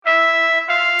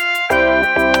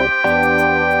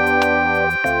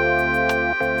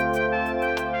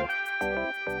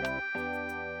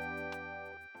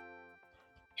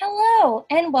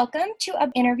and welcome to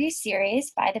an interview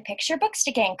series by the Picture Books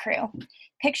to Gang crew.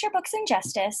 Picture Books and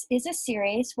Justice is a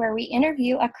series where we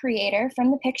interview a creator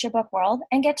from the picture book world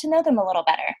and get to know them a little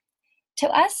better. To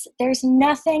us, there's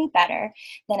nothing better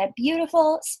than a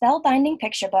beautiful, spellbinding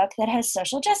picture book that has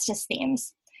social justice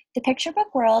themes. The picture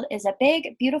book world is a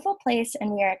big, beautiful place,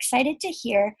 and we are excited to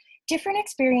hear different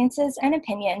experiences and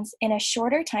opinions in a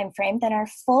shorter time frame than our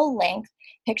full-length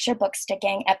Picture Books to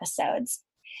Gang episodes.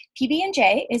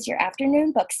 PB&J is your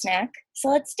afternoon book snack, so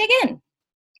let's dig in.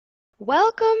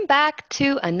 Welcome back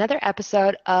to another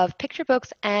episode of Picture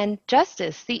Books and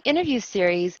Justice, the interview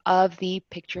series of the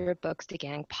Picture Books to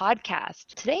Gang podcast.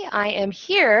 Today I am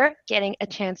here getting a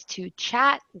chance to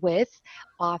chat with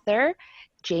author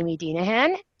Jamie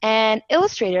Denahan and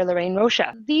illustrator Lorraine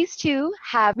Rocha. These two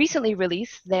have recently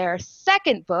released their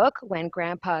second book, When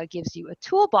Grandpa Gives You a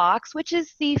Toolbox, which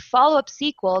is the follow-up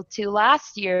sequel to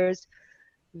last year's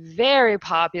very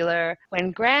popular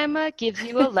When Grandma Gives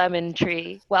You a Lemon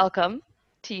Tree. Welcome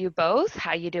to you both.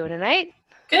 How you doing tonight?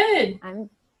 Good.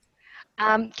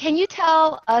 Can you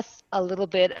tell us a little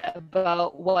bit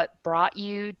about what brought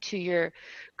you to your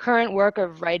current work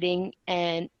of writing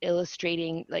and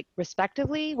illustrating, like,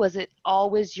 respectively? Was it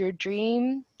always your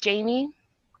dream, Jamie?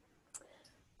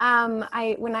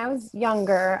 When I was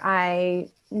younger, I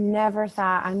never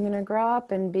thought I'm going to grow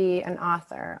up and be an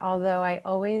author, although I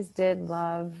always did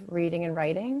love reading and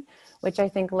writing, which I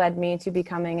think led me to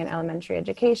becoming an elementary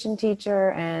education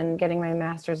teacher and getting my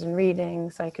master's in reading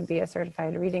so I could be a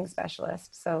certified reading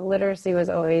specialist. So literacy was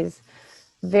always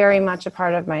very much a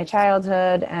part of my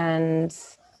childhood and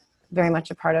very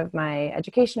much a part of my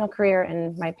educational career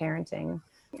and my parenting.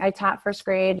 I taught first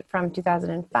grade from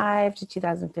 2005 to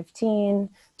 2015.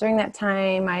 During that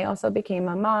time, I also became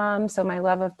a mom, so my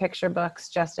love of picture books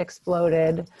just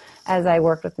exploded as I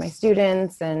worked with my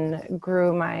students and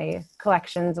grew my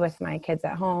collections with my kids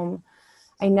at home.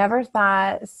 I never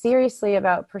thought seriously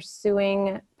about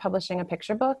pursuing publishing a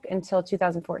picture book until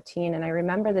 2014, and I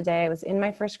remember the day I was in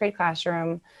my first grade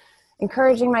classroom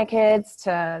encouraging my kids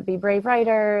to be brave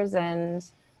writers, and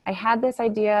I had this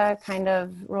idea kind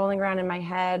of rolling around in my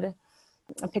head,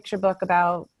 a picture book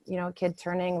about, a kid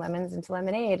turning lemons into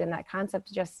lemonade. And that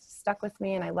concept just stuck with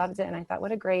me and I loved it. And I thought,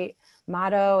 what a great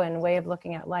motto and way of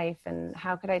looking at life. And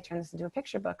how could I turn this into a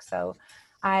picture book? So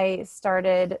I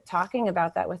started talking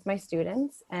about that with my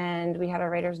students, and we had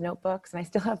our writer's notebooks, and I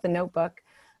still have the notebook.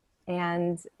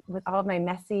 And with all of my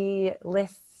messy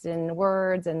lists and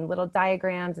words and little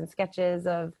diagrams and sketches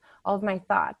of all of my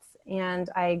thoughts. And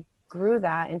I grew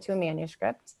that into a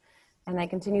manuscript, and I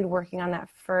continued working on that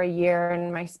for a year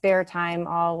in my spare time,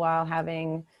 all while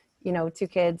having, two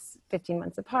kids 15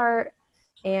 months apart.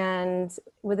 And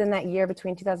within that year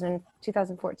between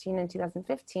 2014 and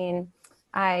 2015,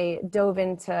 I dove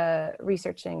into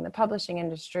researching the publishing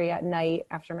industry at night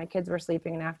after my kids were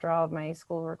sleeping and after all of my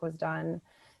schoolwork was done,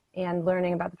 and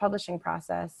learning about the publishing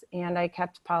process. And I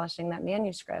kept polishing that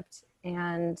manuscript,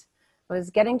 and was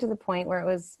getting to the point where it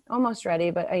was almost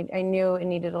ready, but I knew it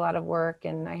needed a lot of work,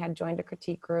 and I had joined a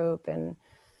critique group and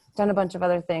done a bunch of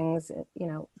other things,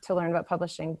 to learn about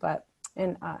publishing. But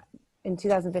in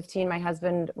 2015, my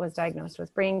husband was diagnosed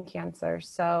with brain cancer.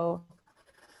 So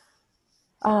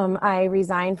I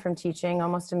resigned from teaching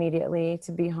almost immediately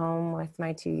to be home with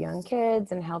my two young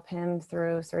kids and help him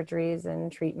through surgeries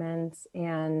and treatments.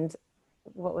 And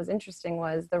what was interesting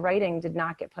was the writing did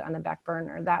not get put on the back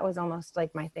burner. That was almost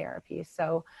like my therapy.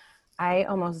 So I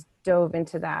almost dove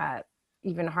into that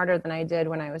even harder than I did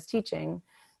when I was teaching.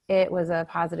 It was a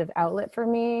positive outlet for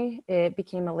me. It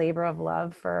became a labor of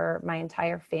love for my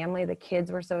entire family. The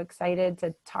kids were so excited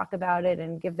to talk about it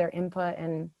and give their input.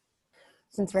 And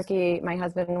since Ricky, my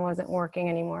husband, wasn't working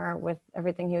anymore with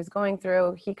everything he was going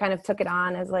through, he kind of took it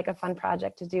on as like a fun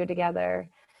project to do together.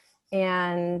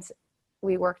 And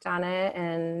we worked on it,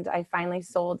 and I finally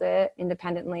sold it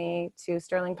independently to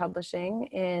Sterling Publishing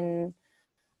in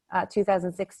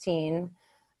 2016.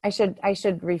 I should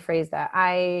rephrase that.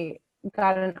 I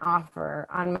got an offer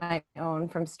on my own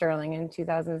from Sterling in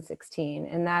 2016,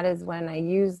 and that is when I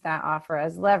used that offer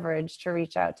as leverage to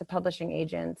reach out to publishing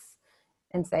agents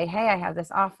and say, hey, I have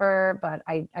this offer, but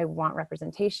I want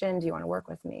representation. Do you want to work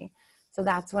with me? So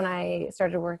that's when I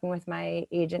started working with my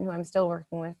agent, who I'm still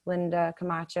working with, Linda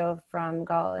Camacho from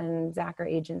Galt and Zacher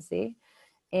Agency.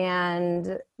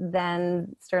 And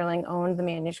then Sterling owned the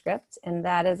manuscript, and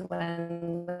that is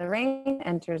when Lorraine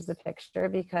enters the picture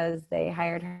because they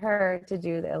hired her to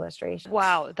do the illustration.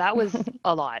 Wow, that was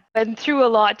a lot. Been through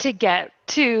a lot to get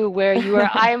to where you were.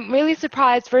 I'm really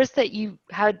surprised first that you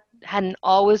hadn't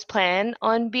always planned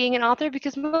on being an author,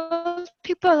 because most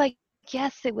people are like,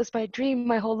 yes, it was my dream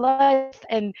my whole life,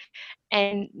 and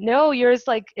And no, yours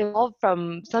like evolved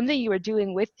from something you were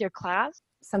doing with your class.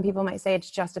 Some people might say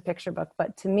it's just a picture book,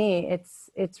 but to me,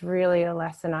 it's really a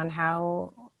lesson on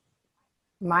how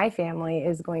my family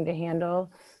is going to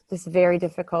handle this very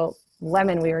difficult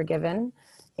lemon we were given.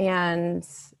 And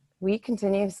we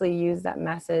continuously use that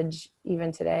message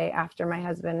even today after my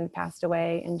husband passed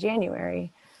away in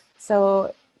January.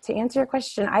 So to answer your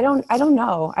question, I don't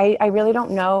know. I really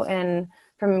don't know. And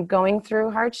from going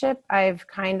through hardship, I've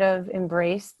kind of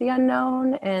embraced the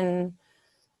unknown, and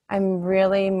I'm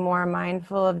really more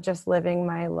mindful of just living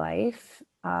my life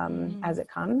as it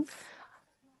comes.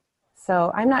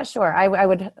 So I'm not sure. I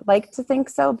would like to think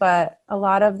so, but a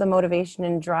lot of the motivation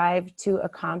and drive to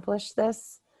accomplish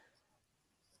this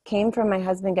came from my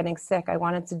husband getting sick. I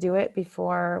wanted to do it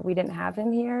before we didn't have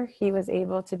him here. He was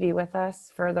able to be with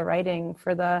us for the writing,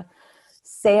 for the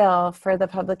sale, for the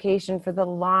publication, for the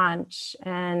launch.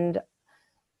 And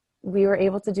we were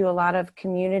able to do a lot of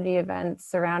community events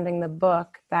surrounding the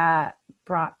book that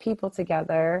brought people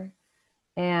together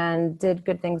and did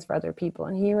good things for other people.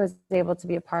 And he was able to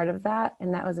be a part of that.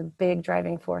 And that was a big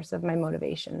driving force of my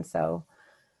motivation. So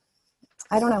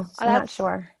I don't know. I'm not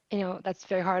sure. You know, that's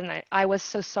very hard. And I was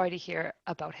so sorry to hear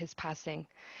about his passing.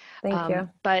 Thank you.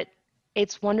 But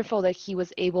it's wonderful that he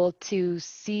was able to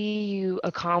see you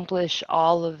accomplish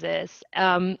all of this.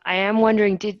 I am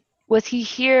wondering, was he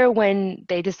here when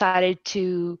they decided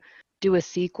to do a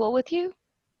sequel with you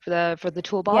for the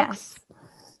toolbox? Yes.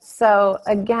 So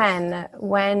again,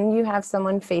 when you have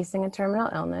someone facing a terminal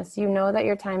illness, you know that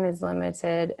your time is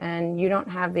limited and you don't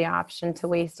have the option to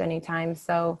waste any time.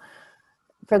 So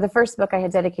for the first book, I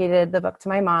had dedicated the book to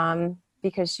my mom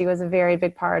because she was a very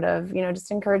big part of, just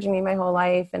encouraging me my whole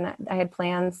life. And I had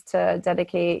plans to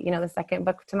dedicate, the second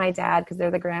book to my dad because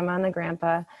they're the grandma and the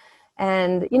grandpa.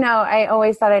 And, I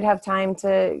always thought I'd have time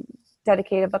to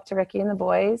dedicate a book to Ricky and the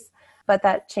boys, but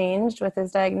that changed with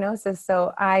his diagnosis.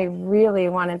 So I really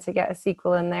wanted to get a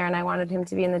sequel in there, and I wanted him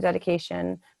to be in the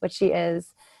dedication, which he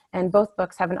is. And both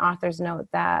books have an author's note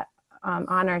that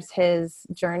honors his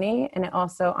journey, and it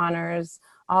also honors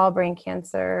all brain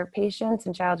cancer patients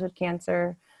and childhood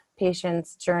cancer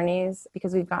patients' journeys,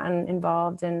 because we've gotten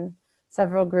involved in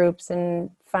several groups and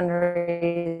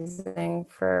fundraising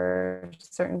for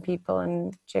certain people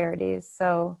and charities.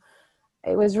 So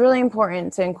it was really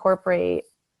important to incorporate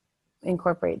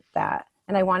that.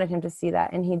 And I wanted him to see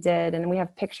that, and he did. And we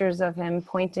have pictures of him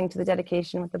pointing to the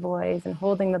dedication with the boys and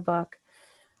holding the book.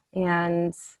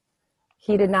 And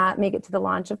he did not make it to the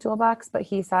launch of Toolbox, but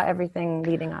he saw everything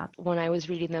leading up. When I was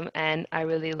reading them, and I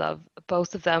really love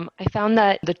both of them, I found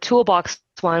that the Toolbox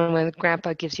one, when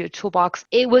Grandpa gives you a toolbox,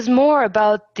 it was more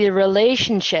about the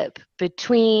relationship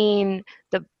between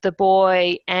the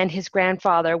boy and his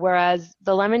grandfather, whereas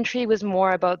the Lemon Tree was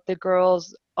more about the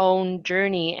girl's own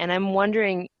journey. And I'm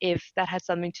wondering if that has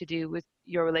something to do with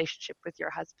your relationship with your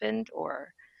husband,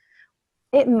 or...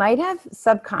 It might have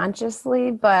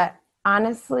subconsciously, but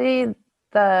honestly,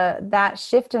 that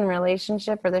shift in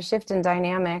relationship, or the shift in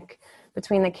dynamic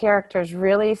between the characters,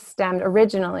 really stemmed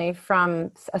originally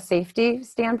from a safety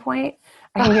standpoint.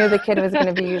 I knew the kid was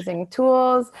going to be using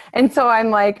tools. And so I'm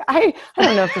like, I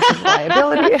don't know if this is a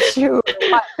liability issue,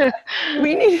 but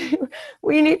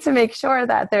we need to make sure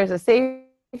that there's a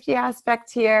safety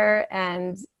aspect here.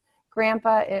 And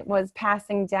Grandpa, it was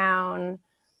passing down,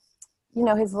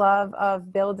 his love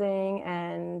of building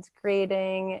and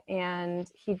creating, and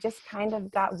he just kind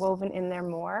of got woven in there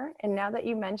more. And now that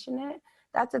you mention it,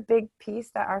 that's a big piece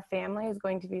that our family is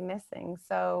going to be missing.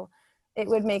 So it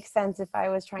would make sense if I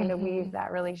was trying to weave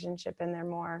that relationship in there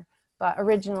more. But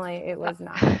originally it was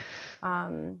not.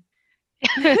 I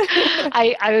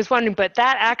was wondering, but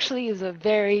that actually is a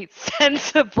very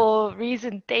sensible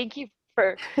reason. Thank you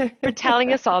for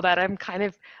telling us all that. I'm kind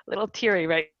of a little teary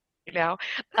right now.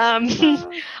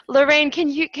 Lorraine, can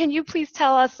you please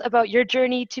tell us about your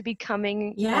journey to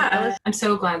becoming I'm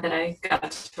so glad that I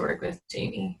got to work with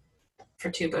Jamie for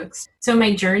 2 books. So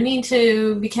my journey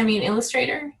to becoming an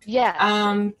illustrator? Yeah.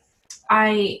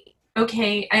 I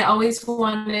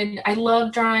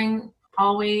love drawing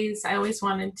always. I always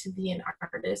wanted to be an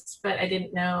artist, but I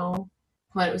didn't know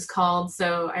what it was called.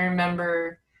 So I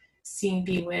remember seeing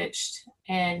Bewitched,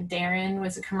 and Darren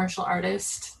was a commercial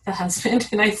artist, the husband,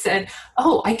 and I said,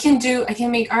 oh, I can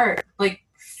make art,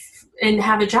 and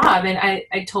have a job. And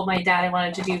I told my dad I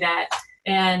wanted to do that.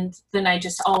 And then I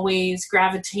just always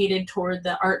gravitated toward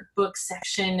the art book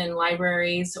section in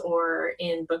libraries or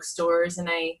in bookstores. And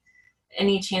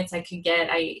any chance I could get,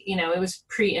 it was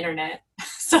pre-internet.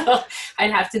 So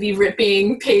I'd have to be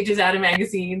ripping pages out of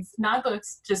magazines, not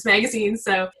books, just magazines.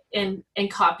 So, and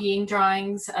copying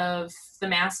drawings of the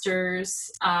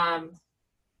masters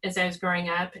as I was growing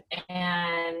up.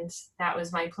 And that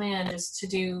was my plan, is to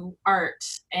do art.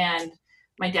 And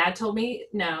my dad told me,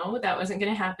 no, that wasn't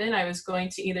going to happen. I was going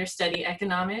to either study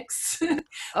economics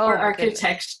or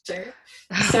architecture.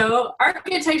 So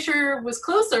architecture was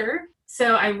closer.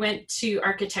 So I went to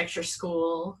architecture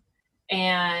school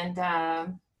and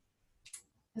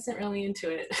wasn't really into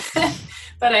it.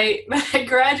 but I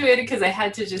graduated because I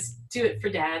had to just do it for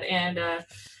Dad. And,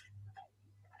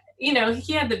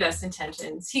 he had the best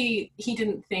intentions. He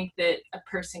didn't think that a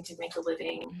person could make a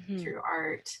living through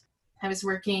art. I was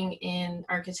working in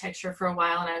architecture for a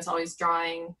while, and I was always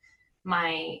drawing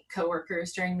my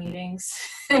coworkers during meetings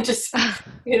and just,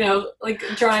 like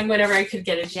drawing whatever I could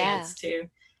get a chance to.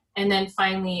 And then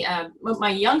finally,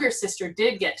 my younger sister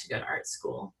did get to go to art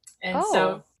school. And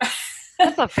so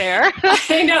that's not fair.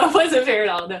 I know, it wasn't fair at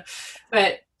all. No,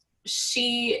 but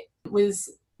she was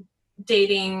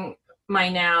dating my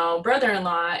now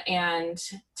brother-in-law, and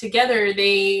together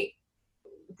they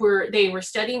were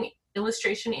studying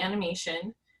illustration and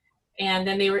and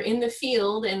then they were in the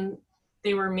field and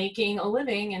they were making a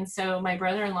living. And so my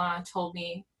brother-in-law told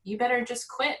me, you better just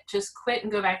quit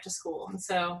and go back to school. And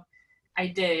so I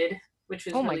did, which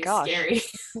was really scary.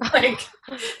 Like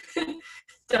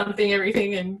dumping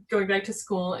everything and going back to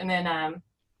school and then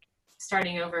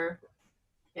starting over.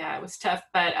 Yeah, it was tough.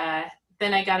 But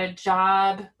then I got a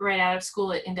job right out of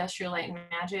school at Industrial Light and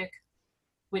Magic,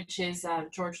 which is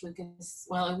George Lucas.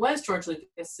 Well, it was George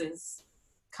Lucas's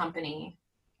company,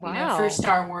 for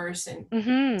Star Wars.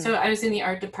 And so I was in the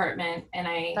art department, and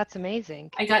that's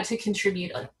amazing. I got to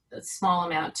contribute a small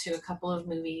amount to a couple of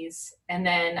movies. And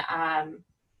then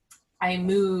I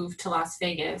moved to Las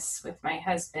Vegas with my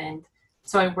husband.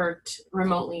 So I worked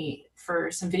remotely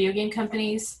for some video game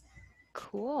companies.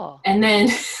 Cool. And then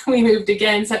we moved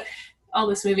again. So all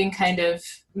this moving kind of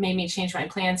made me change my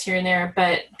plans here and there.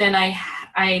 But then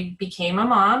I became a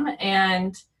mom,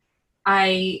 and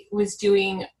I was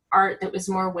doing art that was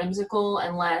more whimsical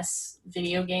and less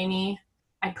video gamey.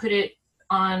 I put it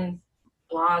on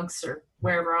blogs or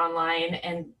wherever online,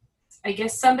 and I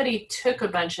guess somebody took a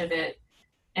bunch of it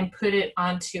and put it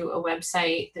onto a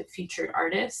website that featured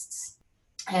artists.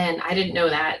 And I didn't know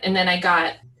that. And then I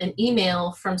got an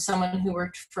email from someone who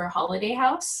worked for Holiday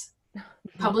House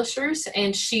Publishers,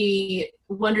 and she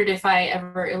wondered if I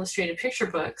ever illustrated picture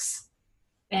books.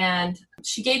 And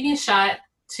she gave me a shot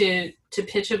to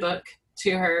pitch a book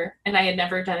to her, and I had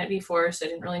never done it before, so I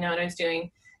didn't really know what I was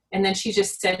doing. And then she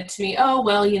just said to me, oh,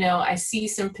 well, I see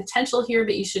some potential here,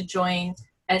 but you should join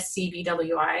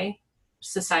SCBWI,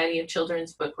 Society of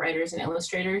Children's Book Writers and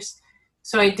Illustrators.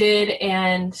 So I did,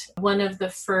 and one of the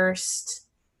first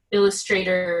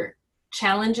illustrator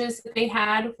challenges that they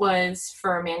had was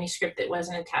for a manuscript that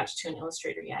wasn't attached to an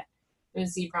illustrator yet. It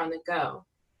was Zebra on the Go.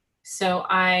 So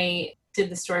I did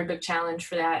the storybook challenge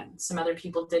for that. Some other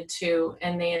people did too,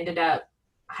 and they ended up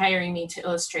hiring me to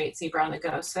illustrate Zebra on the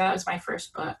Go. So that was my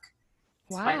first book.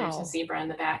 Wow. Spiders and Zebra in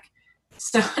the back.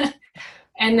 So,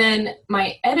 and then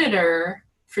my editor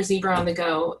for Zebra on the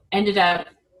Go ended up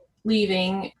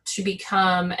leaving to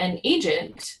become an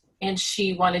agent, and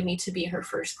she wanted me to be her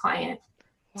first client.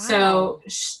 Wow. So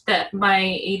that my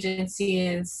agency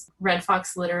is Red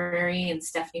Fox Literary, and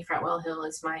Stephanie Fretwell Hill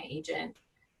is my agent.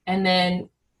 And then,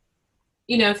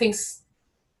 things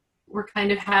were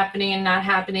kind of happening and not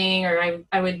happening, or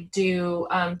I would do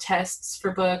tests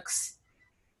for books.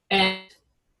 And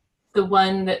the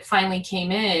one that finally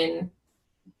came in,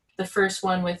 the first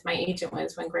one with my agent,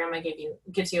 was When Grandma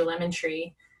Gives You a Lemon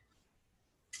Tree.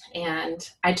 And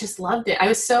I just loved it. I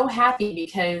was so happy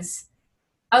because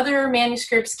other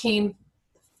manuscripts came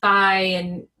by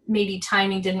and maybe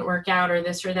timing didn't work out, or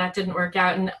this or that didn't work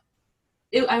out, and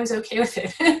I was okay with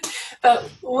it. But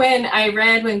when I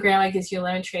read When Grandma Gives You a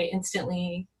Lemon Tree, I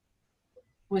instantly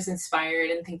was inspired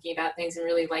and thinking about things and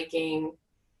really liking.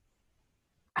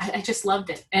 I just loved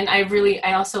it. And I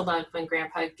also loved When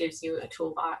Grandpa Gives You a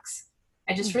Toolbox.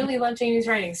 I just really love Jamie's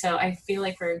writing, so I feel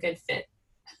like we're a good fit.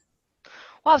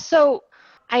 Wow, so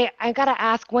I gotta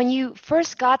ask, when you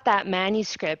first got that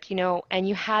manuscript, and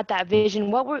you had that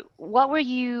vision, what were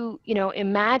you,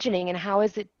 imagining, and how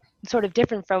is it sort of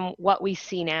different from what we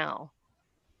see now?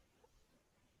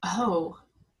 Oh,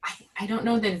 I don't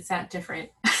know that it's that different.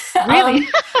 Really?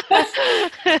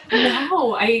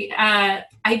 No, I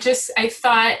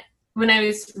thought when I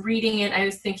was reading it, I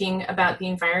was thinking about the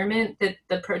environment that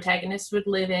the protagonist would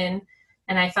live in,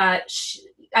 and I thought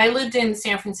I lived in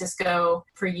San Francisco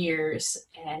for years,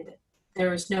 and there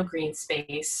was no green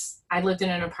space. I lived in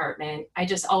an apartment. I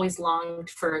just always longed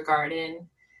for a garden.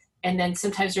 And then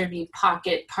sometimes there'd be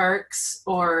pocket parks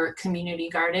or community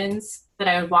gardens that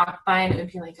I would walk by, and it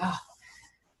would be like, oh,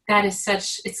 that is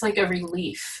it's like a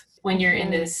relief when you're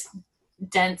in this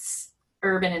dense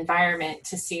urban environment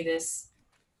to see this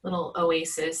little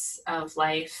oasis of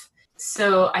life.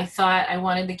 So I thought I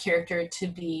wanted the character to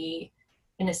be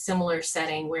in a similar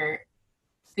setting where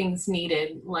things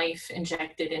needed life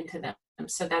injected into them.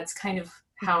 So that's kind of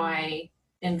how I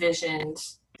envisioned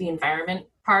the environment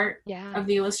part of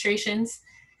the illustrations.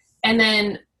 And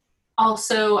then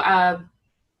also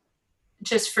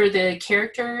just for the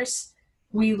characters,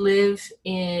 we live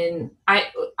in,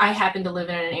 I happen to live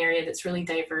in an area that's really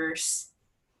diverse,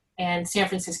 and San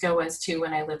Francisco was too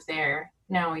when I lived there.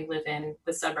 Now we live in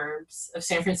the suburbs of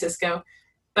San Francisco.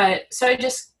 But so I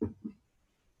just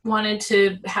wanted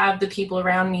to have the people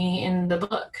around me in the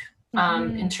book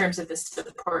in terms of the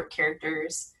support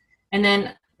characters. And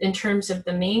then in terms of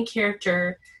the main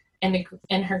character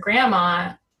and her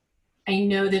grandma, I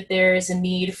know that there is a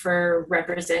need for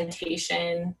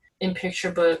representation in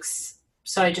picture books.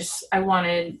 So I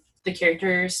wanted the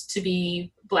characters to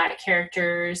be Black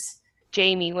characters.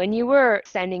 Jamie, when you were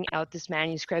sending out this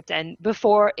manuscript and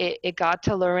before it got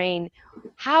to Lorraine,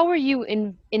 how were you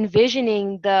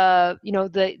envisioning the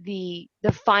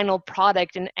final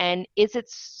product, and is it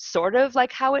sort of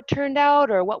like how it turned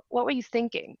out, or what were you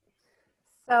thinking?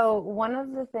 So one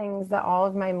of the things that all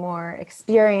of my more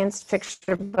experienced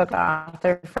picture book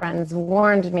author friends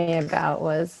warned me about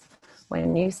was,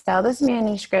 when you sell this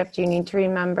manuscript, you need to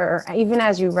remember, even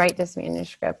as you write this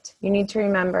manuscript, you need to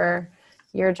remember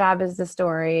your job is the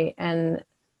story, and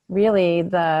really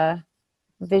the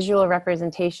visual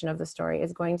representation of the story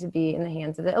is going to be in the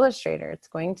hands of the illustrator. It's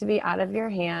going to be out of your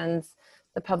hands.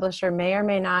 The publisher may or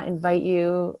may not invite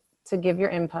you to give your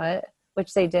input,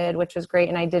 which they did, which was great.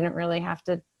 And I didn't really have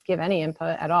to give any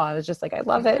input at all. I was just like, I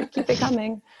love it. Keep it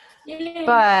coming. Yay.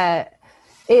 But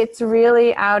it's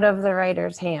really out of the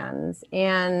writer's hands.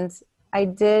 And I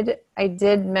did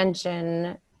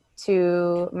mention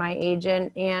to my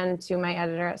agent and to my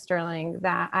editor at Sterling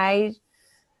that I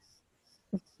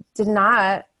did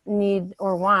not need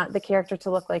or want the character to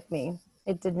look like me.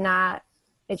 It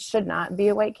should not be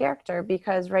a white character,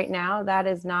 because right now that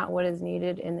is not what is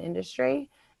needed in the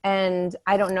industry. And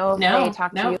I don't know if they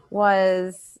talked to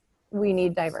you, we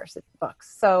need diverse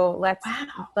books. So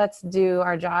let's do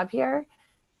our job here.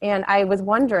 And I was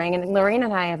wondering, and Lorraine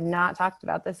and I have not talked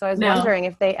about this, so I was wondering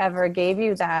if they ever gave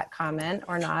you that comment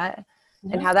or not,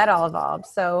 and how that all evolved.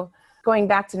 So going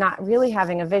back to not really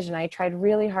having a vision, I tried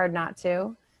really hard not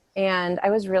to. And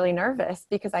I was really nervous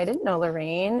because I didn't know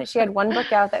Lorraine. She had one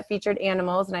book out that featured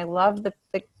animals, and I loved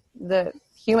the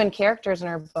human characters in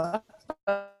her book.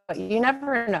 But you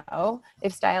never know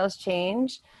if styles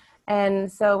change.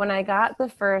 And so when I got the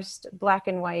first black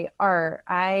and white art,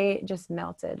 I just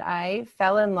melted. I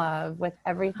fell in love with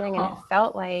everything, and it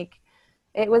felt like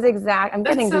it was I'm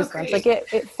getting goosebumps. Great. Like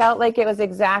it felt like it was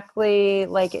exactly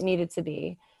like it needed to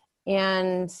be.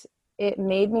 And it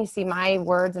made me see my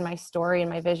words and my story and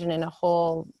my vision in a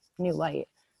whole new light.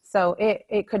 So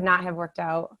it could not have worked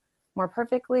out more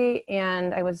perfectly.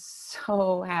 And I was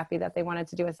so happy that they wanted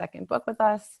to do a second book with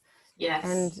us. Yes.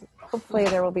 And hopefully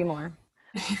there will be more.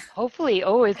 Hopefully.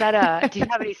 Oh, do you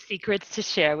have any secrets to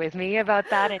share with me about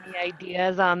that? Any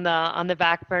ideas on the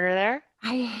back burner there?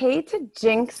 I hate to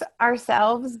jinx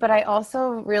ourselves, but I also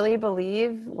really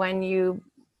believe when you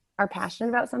are passionate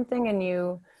about something and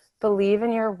you believe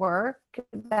in your work,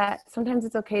 that sometimes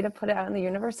it's okay to put it out in the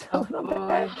universe a little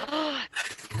bit.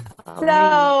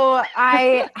 So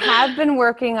I have been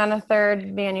working on a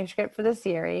third manuscript for the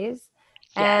series.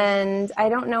 Yes. And I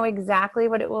don't know exactly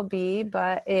what it will be,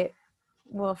 but it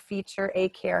will feature a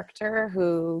character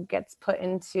who gets put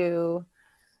into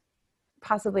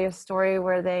possibly a story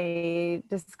where they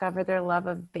discover their love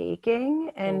of baking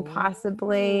and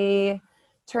possibly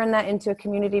turn that into a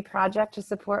community project to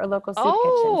support a local soup kitchen.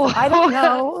 So I don't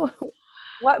know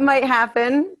what might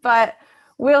happen, but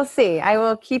we'll see. I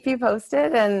will keep you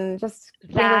posted, and just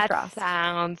fingers crossed. That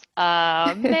sounds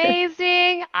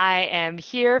amazing. I am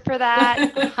here for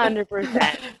that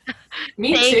 100%.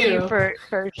 Me Thank too. you for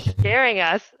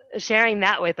sharing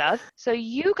that with us. So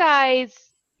you guys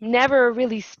never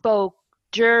really spoke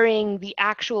during the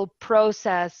actual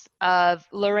process of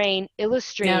Lorraine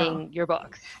illustrating your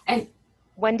books. And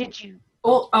when did you?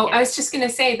 I was just going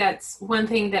to say that's one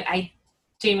thing that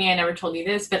Jamie, I never told you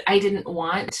this, but I didn't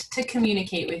want to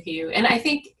communicate with you. And I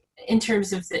think in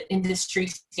terms of the industry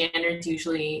standards,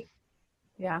 usually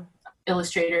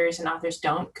illustrators and authors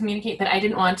don't communicate, but I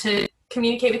didn't want to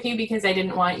communicate with you because I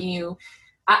didn't want you.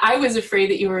 I was afraid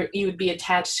that you would be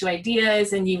attached to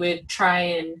ideas and you would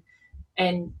try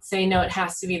and say, no, it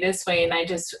has to be this way. And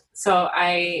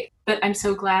but I'm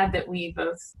so glad that we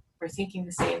both were thinking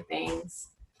the same things.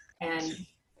 And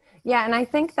yeah, and I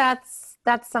think that's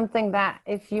something that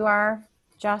if you are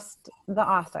just the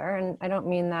author, and I don't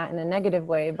mean that in a negative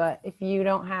way, but if you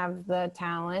don't have the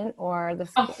talent or the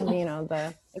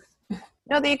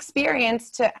the experience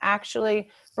to actually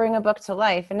bring a book to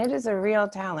life, and it is a real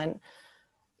talent,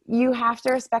 you have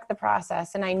to respect the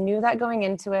process. And I knew that going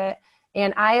into it,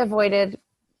 and I avoided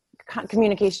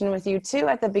communication with you too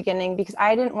at the beginning because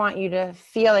I didn't want you to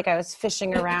feel like I was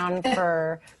fishing around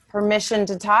for permission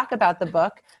to talk about the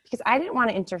book, because I didn't want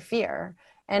to interfere.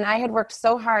 And I had worked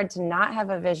so hard to not have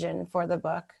a vision for the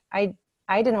book. I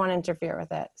didn't want to interfere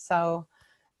with it. So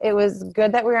it was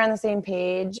good that we were on the same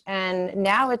page. And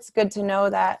now it's good to know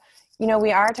that,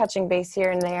 we are touching base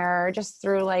here and there just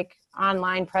through like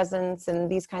online presence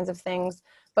and these kinds of things.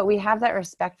 But we have that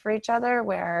respect for each other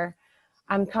where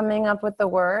I'm coming up with the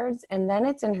words and then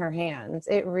it's in her hands.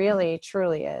 It really,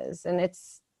 truly is. And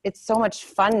it's so much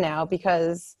fun now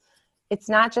because it's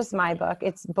not just my book,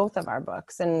 it's both of our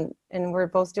books, and we're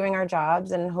both doing our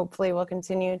jobs, and hopefully we'll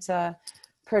continue to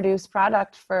produce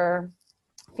product for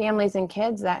families and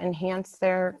kids that enhance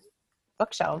their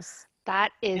bookshelves.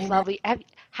 That is lovely.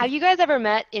 Have you guys ever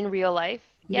met in real life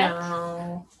yet?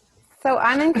 No. So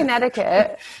I'm in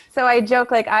Connecticut. So I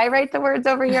joke, like, I write the words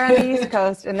over here on the East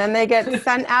Coast, and then they get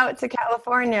sent out to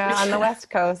California on the West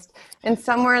Coast. And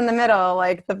somewhere in the middle,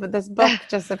 like, this book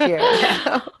just appeared.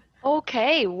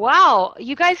 Okay, wow.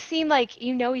 You guys seem like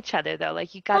you know each other, though.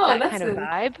 Like, you got that kind of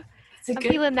vibe. I'm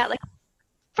feeling that, like,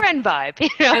 friend vibe.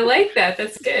 I like that.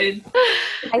 That's good.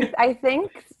 I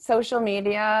think social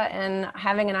media and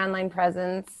having an online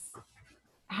presence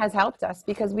has helped us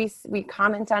because we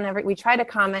comment on we try to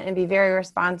comment and be very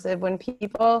responsive when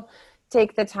people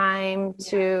take the time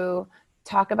to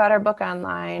talk about our book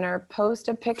online or post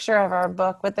a picture of our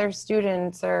book with their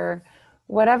students or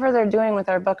whatever they're doing with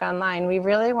our book online. We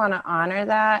really want to honor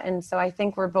that. And so I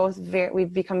think we're both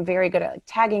we've become very good at, like,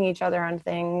 tagging each other on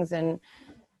things and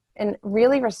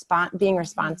really being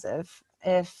responsive.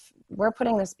 If we're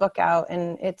putting this book out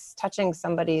and it's touching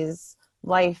somebody's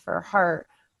life or heart,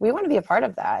 we want to be a part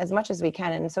of that as much as we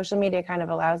can. And social media kind of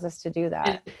allows us to do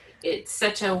that. It's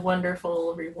such a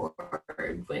wonderful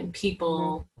reward when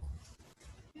people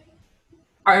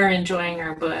are enjoying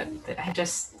our book.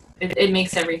 It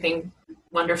makes everything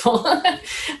wonderful.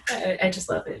 I just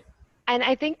love it. And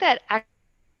I think that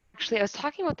actually, I was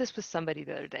talking about this with somebody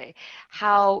the other day,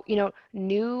 how,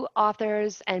 new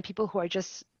authors and people who are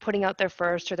just putting out their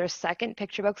first or their second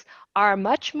picture books are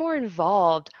much more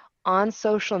involved on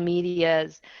social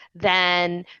medias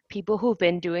than people who've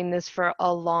been doing this for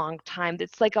a long time.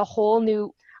 It's like a whole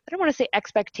new, I don't want to say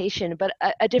expectation, but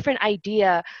a different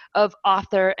idea of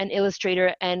author and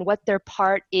illustrator and what their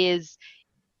part is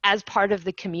as part of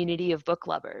the community of book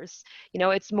lovers.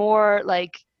 It's more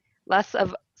like less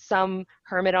of some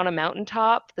hermit on a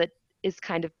mountaintop that is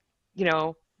kind of,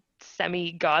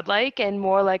 semi-godlike, and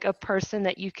more like a person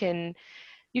that you can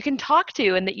talk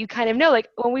to and that you kind of know. Like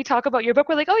when we talk about your book,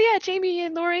 we're like, oh yeah, Jamie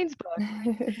and Lorraine's book.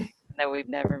 That we've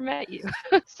never met you.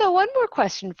 So one more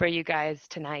question for you guys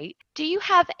tonight. Do you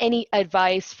have any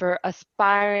advice for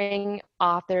aspiring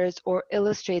authors or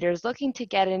illustrators looking to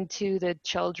get into the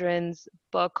children's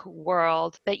book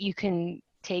world that you can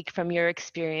take from your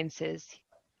experiences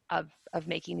of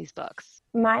making these books?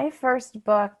 My first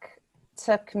book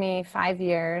took me 5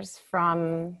 years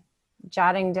from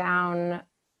jotting down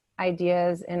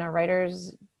ideas in a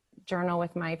writer's journal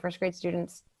with my first grade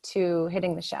students to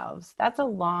hitting the shelves. That's a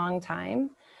long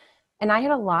time. And I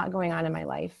had a lot going on in my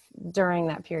life during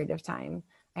that period of time.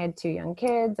 I had 2 young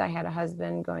kids. I had a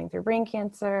husband going through brain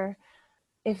cancer.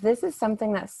 If this is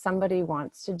something that somebody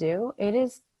wants to do,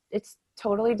 it's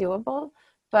totally doable.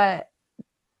 But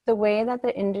the way that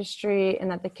the industry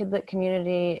and that the Kidlit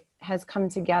community has come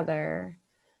together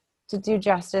to do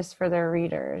justice for their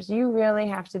readers, you really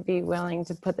have to be willing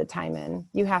to put the time in.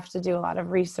 You have to do a lot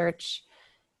of research.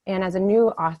 And as a new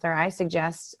author, I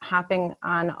suggest hopping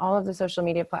on all of the social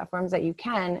media platforms that you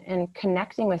can and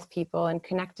connecting with people and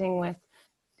connecting with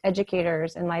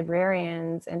educators and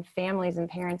librarians and families and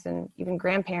parents and even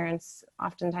grandparents,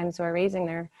 oftentimes, who are raising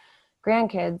their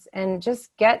grandkids, and just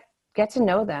get to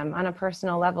know them on a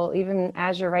personal level, even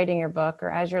as you're writing your book or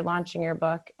as you're launching your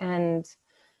book. And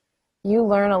you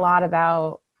learn a lot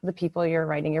about the people you're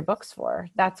writing your books for.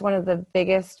 That's one of the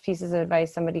biggest pieces of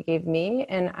advice somebody gave me.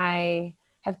 And I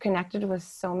have connected with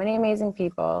so many amazing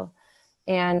people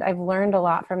And I've learned a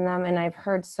lot from them, and I've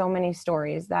heard so many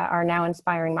stories that are now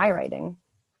inspiring my writing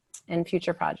and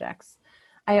future projects.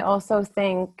 I also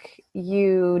think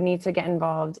you need to get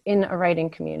involved in a writing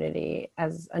community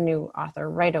as a new author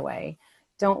right away.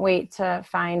 Don't wait to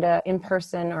find a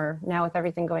in-person, or now with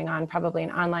everything going on, probably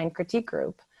an online critique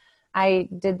group. I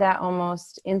did that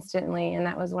almost instantly, and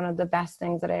that was one of the best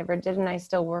things that I ever did. And I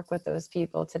still work with those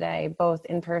people today, both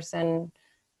in person.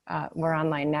 We're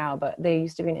online now, but they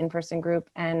used to be an in-person group.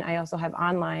 And I also have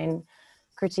online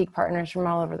critique partners from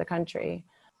all over the country.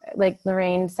 Like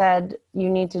Lorraine said, you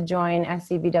need to join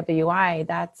SCBWI.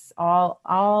 That's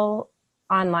all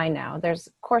online now. There's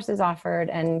courses offered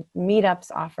and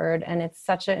meetups offered, and it's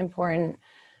such an important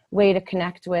way to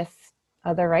connect with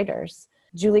other writers.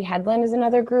 Julie Headland is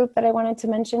another group that I wanted to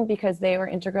mention because they were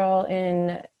integral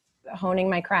in honing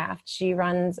my craft. She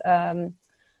runs a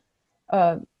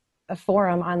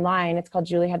forum online. It's called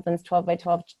Julie Headland's 12 by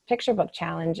 12 Picture Book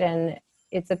Challenge, and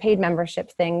it's a paid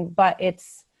membership thing, but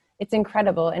it's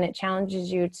incredible, and it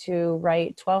challenges you to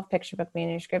write 12 picture book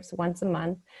manuscripts once a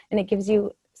month, and it gives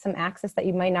you some access that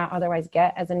you might not otherwise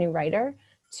get as a new writer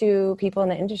to people in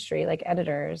the industry, like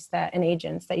editors and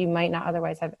agents that you might not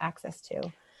otherwise have access to.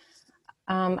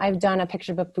 I've done a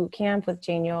picture book boot camp with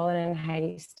Jane Yolen and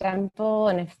Heidi Stempel,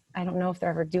 and I don't know if they're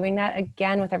ever doing that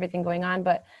again with everything going on,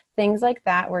 but things like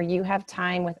that where you have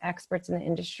time with experts in the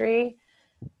industry,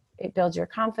 it builds your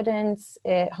confidence,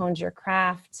 it hones your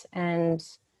craft, and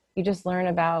you just learn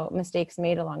about mistakes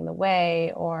made along the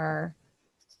way, or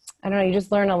I don't know, you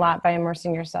just learn a lot by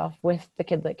immersing yourself with the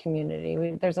Kidlit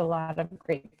community. There's a lot of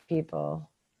great people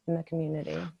in the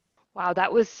community. Wow,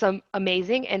 that was some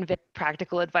amazing and very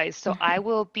practical advice. So I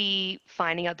will be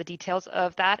finding out the details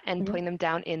of that and putting them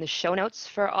down in the show notes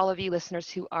for all of you listeners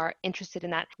who are interested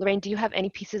in that. Lorraine, do you have any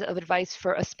pieces of advice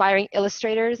for aspiring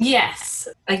illustrators? Yes.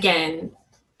 Again,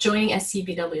 joining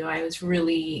SCBWI was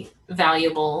really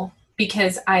valuable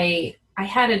because I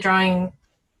had a drawing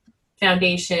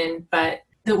foundation, but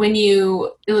when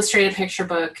you illustrate a picture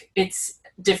book, it's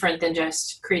different than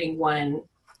just creating one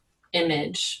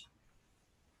image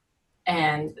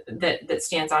and that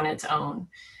stands on its own.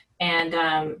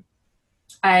 And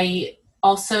I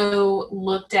also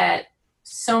looked at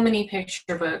so many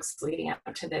picture books leading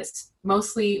up to this,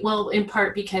 mostly, well, in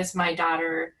part because my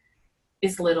daughter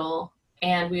is little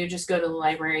and we would just go to the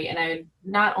library and I would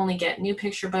not only get new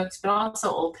picture books, but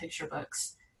also old picture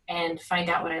books and find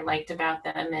out what I liked about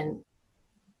them. And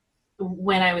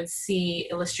when I would see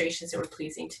illustrations that were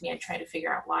pleasing to me, I'd try to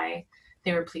figure out why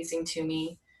they were pleasing to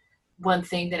me. One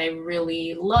thing that I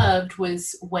really loved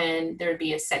was when there would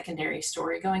be a secondary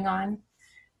story going on.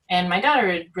 And my daughter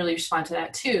would really respond to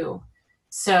that too.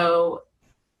 So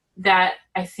that,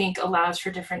 I think, allows for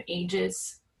different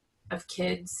ages of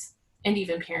kids and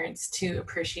even parents to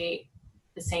appreciate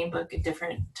the same book at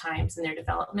different times in their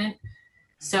development.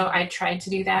 So I tried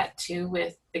to do that too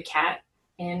with the cat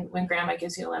in When Grandma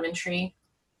Gives You a Lemon Tree,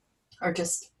 or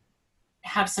just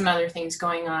have some other things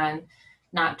going on,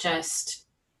 not just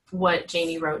what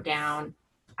Jamie wrote down.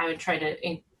 I would try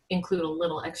to include a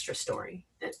little extra story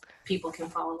that people can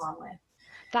follow along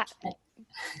with.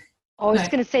 I was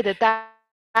going to say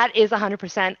that is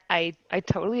 100%. I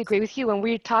totally agree with you. When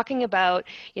we're talking about,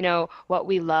 what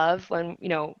we love, when,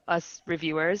 us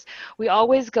reviewers, we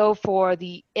always go for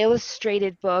the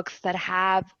illustrated books that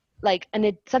have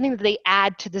something that they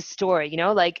add to the story,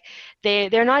 like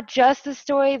they're not just the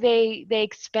story, they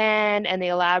expand and they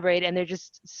elaborate, and there's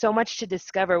just so much to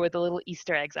discover with the little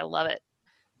Easter eggs. I love it.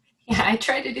 Yeah, I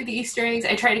try to do the Easter eggs.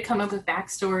 I try to come up with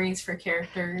backstories for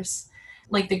characters,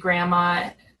 like the grandma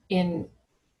in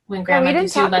When Grandma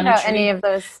Gives You a Lemon Tree. We didn't talk about any of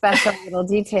those special little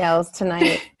details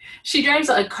tonight. She drives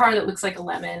a car that looks like a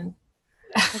lemon.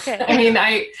 Okay. I mean,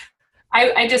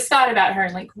 I just thought about her,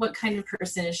 like, what kind of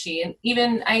person is she? And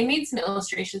even I made some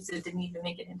illustrations that didn't even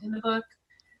make it into the book.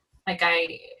 Like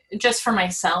just for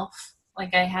myself,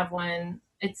 like I have one,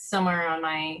 it's somewhere on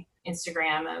my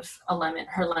Instagram of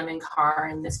her lemon car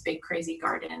in this big crazy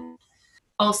garden.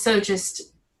 Also,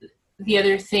 just the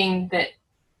other thing that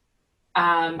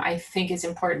I think is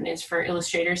important is for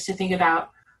illustrators to think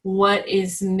about what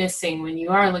is missing when you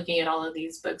are looking at all of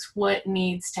these books, what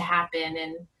needs to happen.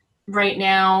 And right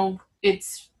now,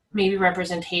 it's maybe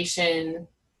representation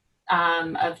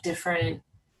of different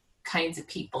kinds of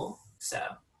people. So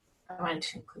I wanted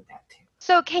to include that too.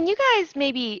 So can you guys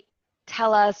maybe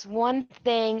tell us one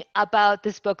thing about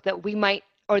this book that we might,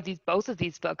 or both of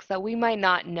these books that we might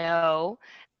not know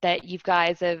that you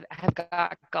guys have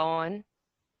got going?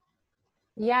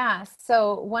 Yeah,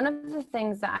 so one of the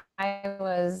things that I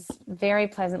was very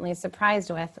pleasantly surprised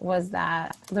with was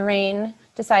that Lorraine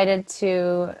decided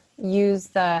to use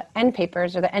the end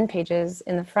papers or the end pages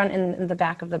in the front and in the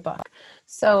back of the book.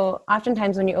 So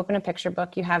oftentimes when you open a picture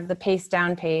book, you have the paste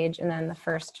down page and then the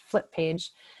first flip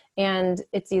page. And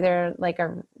it's either like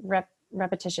a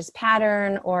repetitious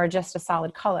pattern or just a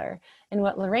solid color. And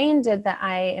what Lorraine did that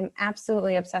I am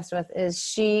absolutely obsessed with is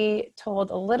she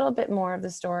told a little bit more of the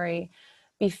story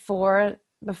before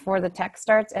the text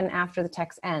starts and after the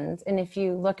text ends. And if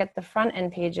you look at the front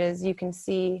end pages, you can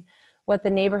see what the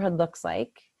neighborhood looks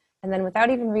like. And then without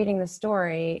even reading the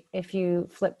story, if you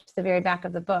flip to the very back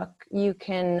of the book, you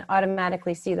can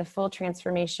automatically see the full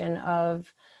transformation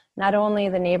of not only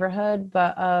the neighborhood,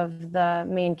 but of the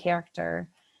main character.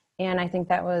 And I think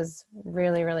that was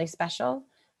really, really special.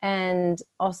 And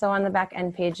also on the back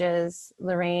end pages,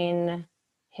 Lorraine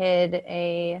hid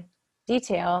a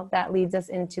detail that leads us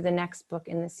into the next book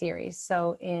in the series.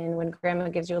 So in When Grandma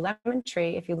Gives You a Lemon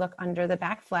Tree, if you look under the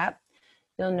back flap,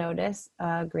 you'll notice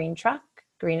a green truck,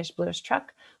 greenish bluish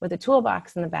truck with a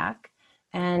toolbox in the back.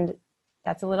 And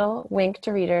that's a little wink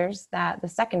to readers that the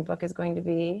second book is going to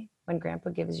be When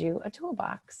Grandpa Gives You a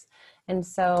Toolbox. And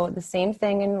so the same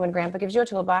thing in When Grandpa Gives You a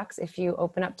Toolbox, if you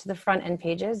open up to the front end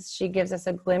pages, she gives us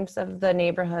a glimpse of the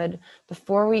neighborhood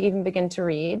before we even begin to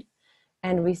read.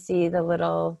 And we see the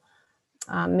little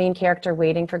main character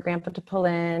waiting for Grandpa to pull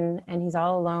in, and he's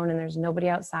all alone and there's nobody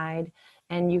outside.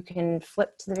 And you can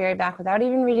flip to the very back without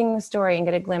even reading the story and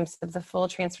get a glimpse of the full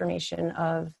transformation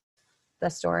of the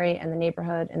story and the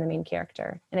neighborhood and the main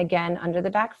character. And again, under the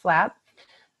back flap,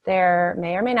 there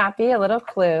may or may not be a little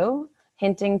clue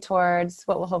hinting towards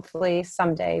what will hopefully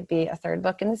someday be a third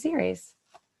book in the series.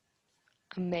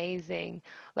 Amazing.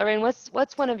 Lorraine,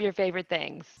 what's one of your favorite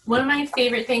things? One of my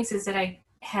favorite things is that I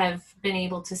have been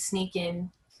able to sneak in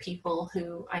people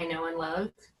who I know and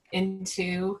love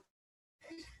into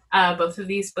both of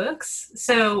these books.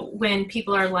 So when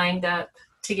people are lined up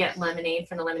to get lemonade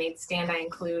from the lemonade stand, I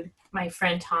include my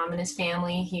friend Tom and his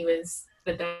family. He was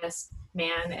the best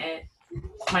man at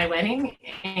my wedding,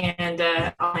 and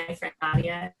all my friend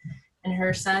Nadia and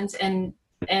her sons, and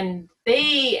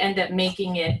they end up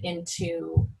making it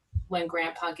into When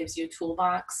Grandpa Gives You a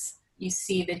Toolbox. You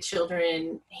see the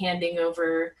children handing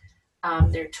over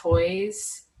their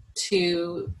toys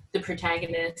to the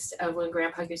protagonist of When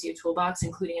Grandpa Gives You a Toolbox,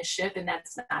 including a ship, and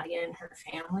that's Nadia and her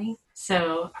family.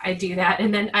 So I do that.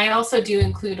 And then I also do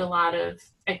include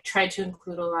I try to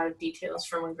include a lot of details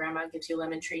from When Grandma Gives You a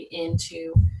Lemon Tree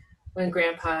into When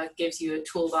Grandpa Gives You a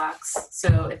Toolbox.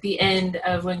 So at the end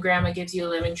of When Grandma Gives You a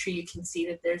Lemon Tree, you can see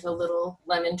that there's a little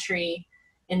lemon tree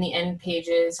in the end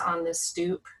pages on the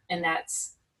stoop, and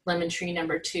that's lemon tree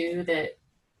number 2 that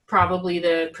probably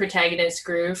the protagonist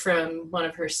grew from one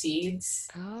of her seeds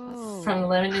from the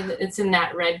lemon. It's in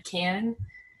that red can.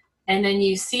 And then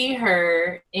you see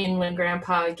her in When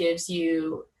Grandpa Gives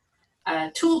You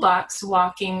a Toolbox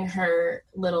walking her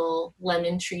little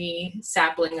lemon tree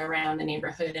sapling around the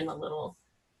neighborhood in a little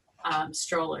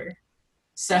stroller.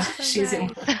 So she's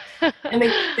nice. And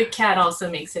the cat also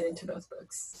makes it into both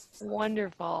books.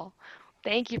 Wonderful.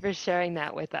 Thank you for sharing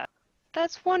that with us.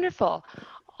 That's wonderful.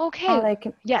 Okay.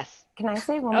 Yes. Can I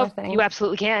say one more thing? You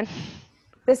absolutely can.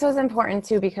 This was important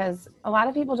too, because a lot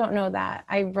of people don't know that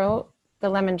I wrote the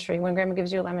lemon tree, When Grandma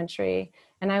Gives You a Lemon Tree,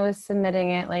 and I was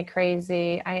submitting it like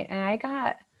crazy. I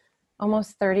got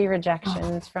almost 30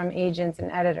 rejections from agents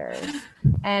and editors.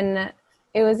 And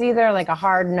it was either like a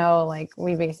hard no, like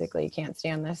we basically can't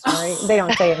stand this story. They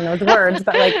don't say it in those words,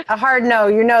 but like a hard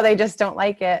no, they just don't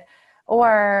like it.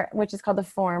 Or, which is called the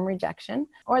form rejection,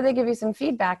 or they give you some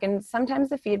feedback. And sometimes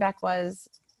the feedback was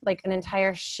like an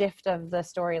entire shift of the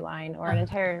storyline or an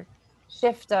entire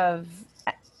shift of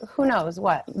who knows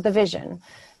what, the vision.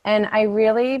 And I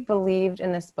really believed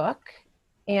in this book,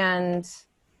 and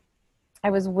I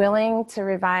was willing to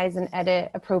revise and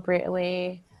edit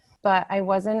appropriately, but I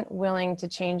wasn't willing to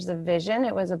change the vision.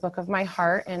 It was a book of my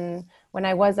heart. And when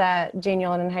I was at Jane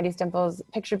Yolen and Heidi Stimple's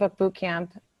Picture Book Boot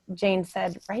Camp, Jane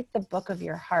said, write the book of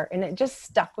your heart. And it just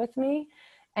stuck with me.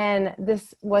 And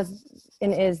this was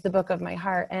and is the book of my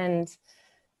heart. And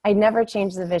I never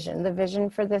changed the vision. The vision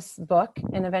for this book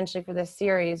and eventually for this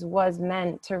series was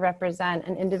meant to represent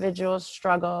an individual's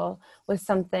struggle with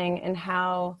something, and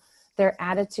how their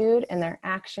attitude and their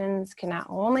actions can not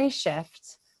only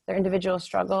shift their individual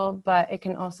struggle, but it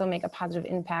can also make a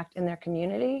positive impact in their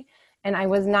community. And I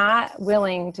was not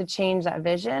willing to change that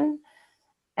vision.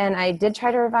 And I did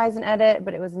try to revise and edit,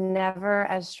 but it was never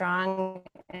as strong.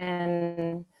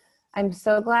 And I'm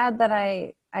so glad that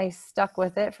I stuck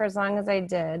with it for as long as I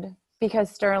did, because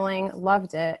Sterling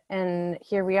loved it. And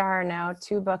here we are now,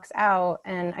 2 books out.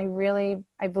 And I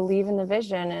believe in the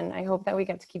vision, and I hope that we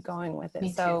get to keep going with it. Me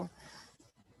too. So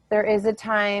there is a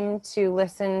time to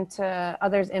listen to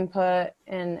others' input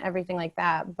and everything like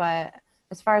that. But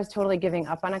as far as totally giving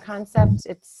up on a concept,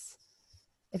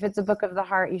 if it's a book of the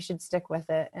heart, you should stick with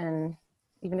it. And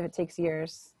even if it takes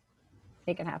years,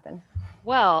 make it happen.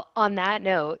 Well, on that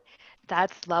note,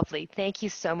 that's lovely. Thank you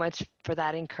so much for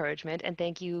that encouragement. And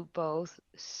thank you both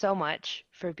so much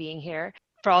for being here.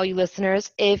 For all you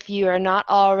listeners, if you are not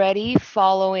already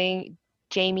following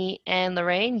Jamie and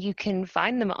Lorraine, you can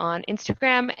find them on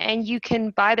Instagram and you can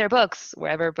buy their books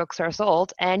wherever books are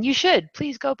sold. And you should.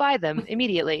 Please go buy them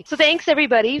immediately. So thanks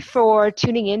everybody for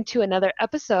tuning in to another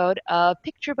episode of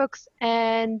Picture Books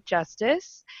and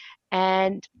Justice.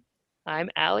 And I'm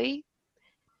Allie.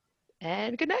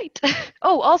 And good night.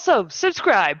 Oh, also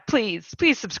subscribe, please.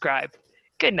 Please subscribe.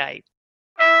 Good night.